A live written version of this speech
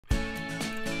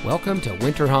Welcome to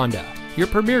Winter Honda, your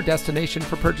premier destination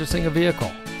for purchasing a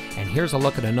vehicle. And here's a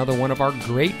look at another one of our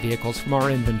great vehicles from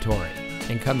our inventory.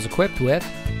 And comes equipped with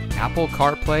Apple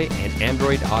CarPlay and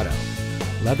Android Auto,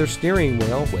 leather steering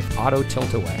wheel with auto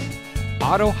tilt-away,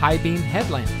 auto high beam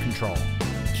headlamp control,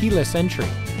 keyless entry,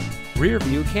 rear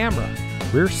view camera,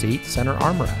 rear seat center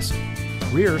armrest,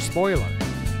 rear spoiler,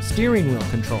 steering wheel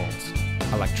controls,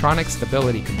 electronic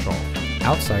stability control,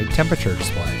 outside temperature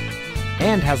display,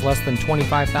 and has less than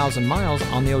 25,000 miles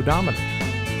on the odometer.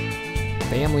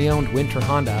 Family-owned Winter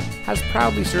Honda has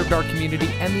proudly served our community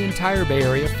and the entire Bay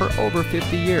Area for over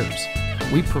 50 years.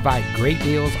 We provide great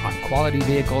deals on quality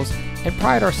vehicles and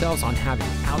pride ourselves on having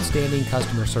outstanding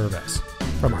customer service.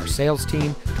 From our sales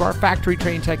team to our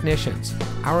factory-trained technicians,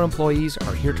 our employees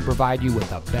are here to provide you with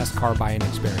the best car buying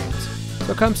experience.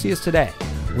 So come see us today.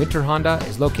 Winter Honda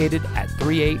is located at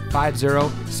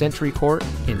 3850 Century Court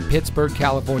in Pittsburg,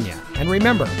 California. And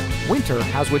remember, winter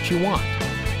has what you want.